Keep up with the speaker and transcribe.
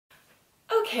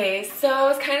Okay, so I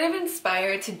was kind of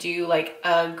inspired to do like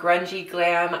a grungy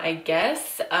glam, I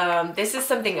guess. This is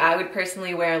something I would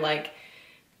personally wear like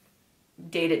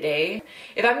day to day.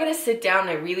 If I'm gonna sit down and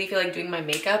I really feel like doing my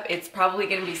makeup, it's probably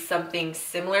gonna be something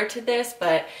similar to this,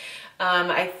 but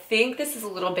I think this is a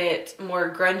little bit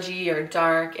more grungy or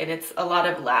dark, and it's a lot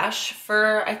of lash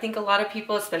for, I think, a lot of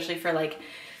people, especially for like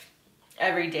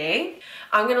every day.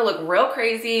 I'm gonna look real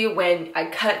crazy when I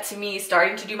cut to me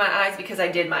starting to do my eyes, because I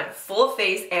did my full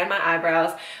face and my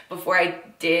eyebrows before I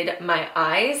did my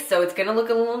eyes, so it's gonna look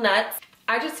a little nuts.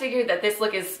 I just figured that this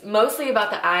look is mostly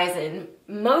about the eyes, and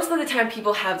most of the time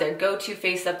people have their go-to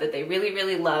face up that they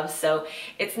really love, so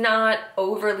it's not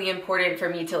overly important for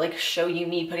me to like show you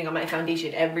me putting on my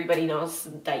foundation. Everybody knows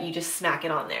that you just smack it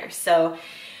on there. So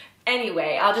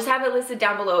anyway, I'll just have it listed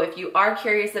down below if you are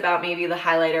curious about maybe the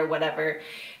highlight or whatever.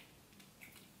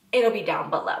 It'll be down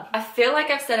below. I feel like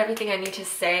I've said everything I need to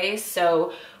say,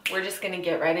 so we're just gonna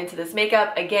get right into this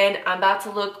makeup. Again, I'm about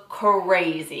to look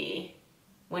crazy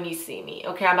when you see me,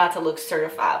 okay? I'm about to look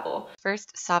certifiable.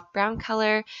 First, soft brown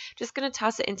color. Just gonna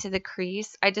toss it into the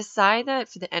crease. I decide that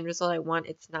for the end result I want,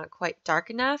 it's not quite dark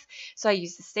enough, so I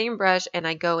use the same brush and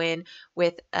I go in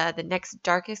with the next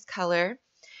darkest color,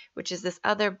 which is this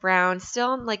other brown,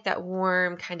 still like that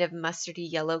warm kind of mustardy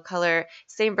yellow color.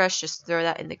 Same brush, just throw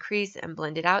that in the crease and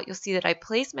blend it out. You'll see that I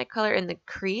place my color in the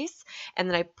crease and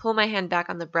then I pull my hand back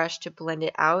on the brush to blend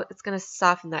it out. It's gonna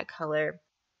soften that color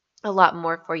a lot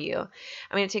more for you. I'm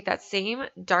going to take that same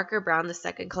darker brown, the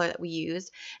second color that we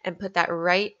used, and put that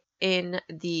right in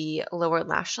the lower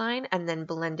lash line and then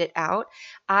blend it out.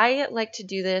 I like to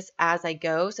do this as I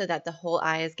go so that the whole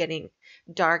eye is getting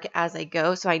dark as I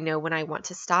go, so I know when I want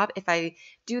to stop. If I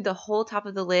do the whole top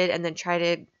of the lid and then try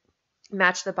to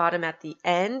match the bottom at the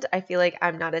end, I feel like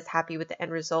I'm not as happy with the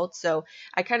end result. So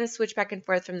I kind of switch back and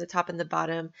forth from the top and the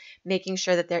bottom, making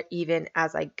sure that they're even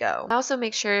as I go. I also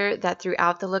make sure that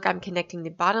throughout the look, I'm connecting the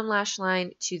bottom lash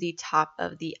line to the top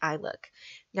of the eye look.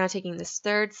 Now taking this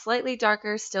third, slightly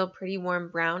darker, still pretty warm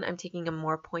brown, I'm taking a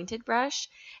more pointed brush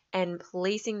and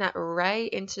placing that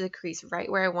right into the crease, right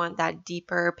where I want that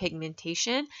deeper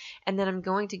pigmentation. And then I'm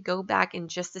going to go back in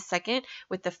just a second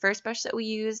with the first brush that we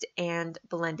used and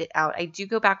blend it out. I do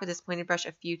go back with this pointed brush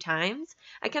a few times.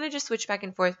 I kind of just switch back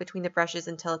and forth between the brushes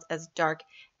until it's as dark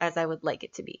as I would like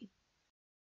it to be.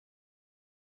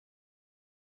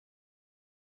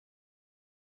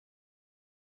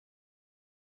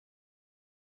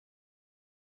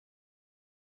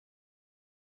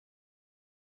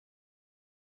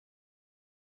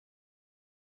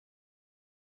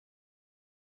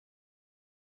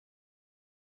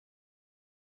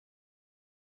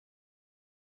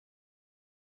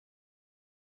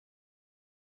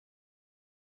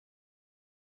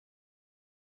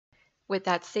 With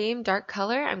that same dark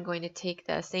color, I'm going to take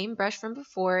the same brush from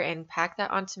before and pack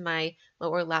that onto my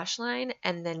lower lash line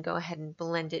and then go ahead and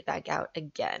blend it back out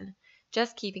again,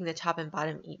 just keeping the top and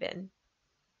bottom even.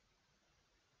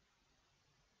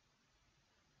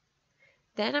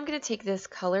 Then I'm going to take this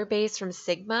color base from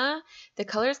Sigma. The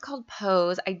color is called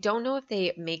Pose. I don't know if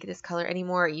they make this color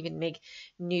anymore or even make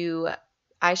new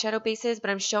eyeshadow bases, but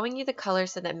I'm showing you the color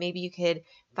so that maybe you could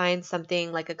find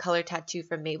something like a color tattoo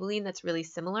from Maybelline that's really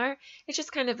similar. It's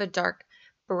just kind of a dark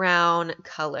brown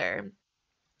color.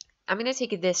 I'm going to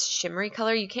take this shimmery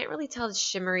color. You can't really tell it's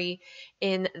shimmery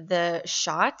in the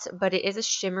shot, but it is a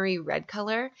shimmery red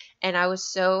color, and I was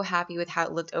so happy with how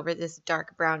it looked over this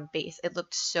dark brown base. It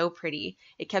looked so pretty.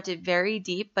 It kept it very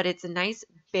deep, but it's a nice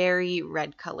berry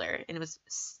red color, and it was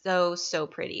so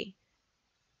pretty.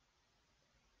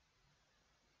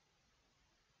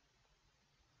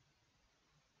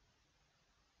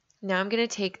 Now I'm going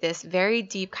to take this very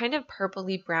deep kind of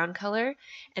purpley brown color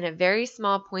and a very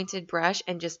small pointed brush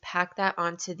and just pack that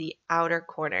onto the outer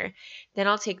corner. Then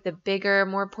I'll take the bigger,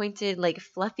 more pointed, like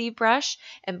fluffy brush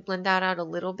and blend that out a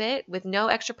little bit with no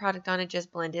extra product on it,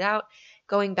 just blend it out,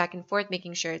 going back and forth,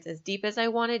 making sure it's as deep as I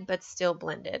wanted, but still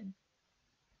blended.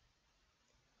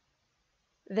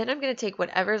 Then I'm going to take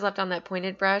whatever's left on that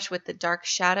pointed brush with the dark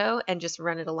shadow and just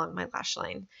run it along my lash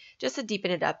line, just to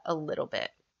deepen it up a little bit.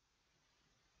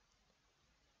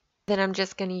 Then I'm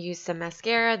just going to use some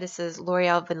mascara. This is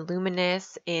L'Oreal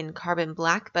Voluminous in Carbon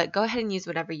Black, but go ahead and use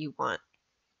whatever you want.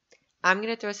 I'm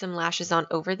going to throw some lashes on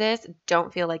over this.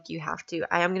 Don't feel like you have to.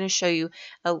 I am going to show you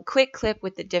a quick clip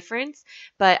with the difference,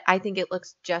 but I think it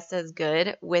looks just as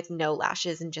good with no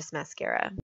lashes and just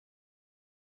mascara.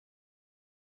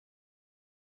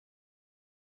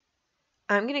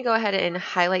 I'm going to go ahead and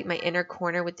highlight my inner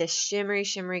corner with this shimmery,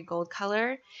 shimmery gold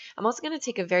color. I'm also going to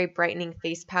take a very brightening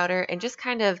face powder and just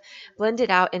kind of blend it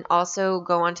out and also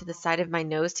go onto the side of my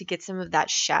nose to get some of that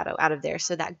shadow out of there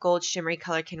so that gold shimmery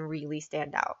color can really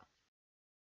stand out.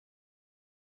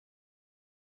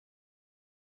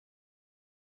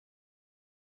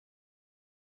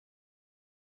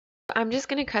 I'm just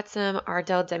going to cut some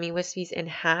Ardell Demi Wispies in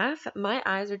half. My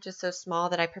eyes are just so small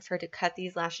that I prefer to cut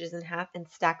these lashes in half and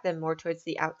stack them more towards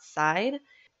the outside.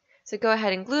 So go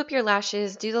ahead and glue up your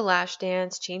lashes, do the lash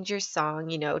dance, change your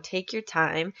song, you know, take your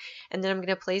time. And then I'm going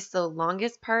to place the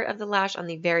longest part of the lash on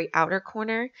the very outer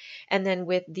corner. And then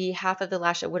with the half of the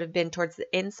lash that would have been towards the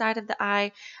inside of the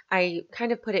eye, I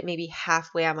kind of put it maybe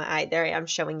halfway on my eye. There I am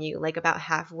showing you, like about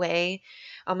halfway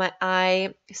on my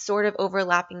eye, sort of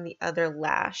overlapping the other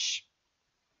lash.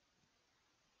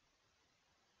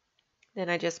 Then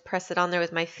I just press it on there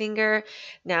with my finger.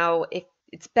 Now, if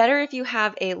it's better if you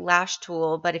have a lash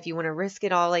tool, but if you want to risk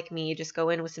it all like me, just go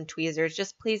in with some tweezers.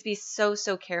 Just please be so,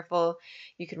 so careful.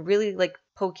 You can really like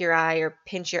poke your eye or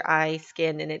pinch your eye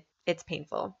skin and it's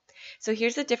painful. So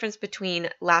here's the difference between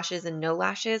lashes and no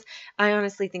lashes. I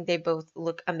honestly think they both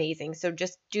look amazing. So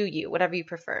just do you, whatever you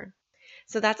prefer.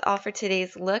 So that's all for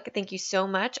today's look. Thank you so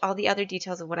much. All the other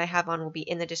details of what I have on will be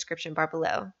in the description bar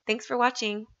below. Thanks for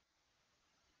watching.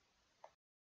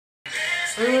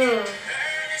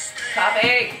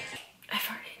 Coffee. I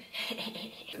farted.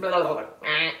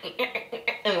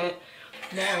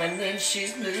 Now and then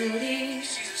she's moody.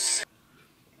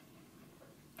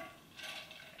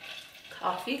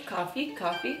 Coffee, coffee,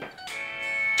 coffee.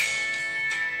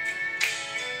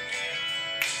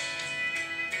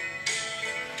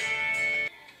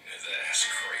 That's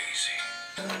crazy.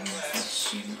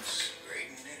 She looks great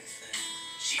in anything.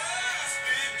 She must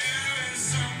be doing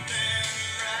something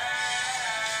right.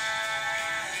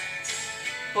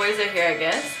 Boys are here, I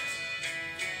guess.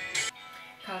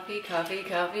 Coffee, coffee,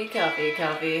 coffee, coffee,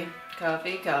 coffee,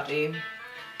 coffee, coffee.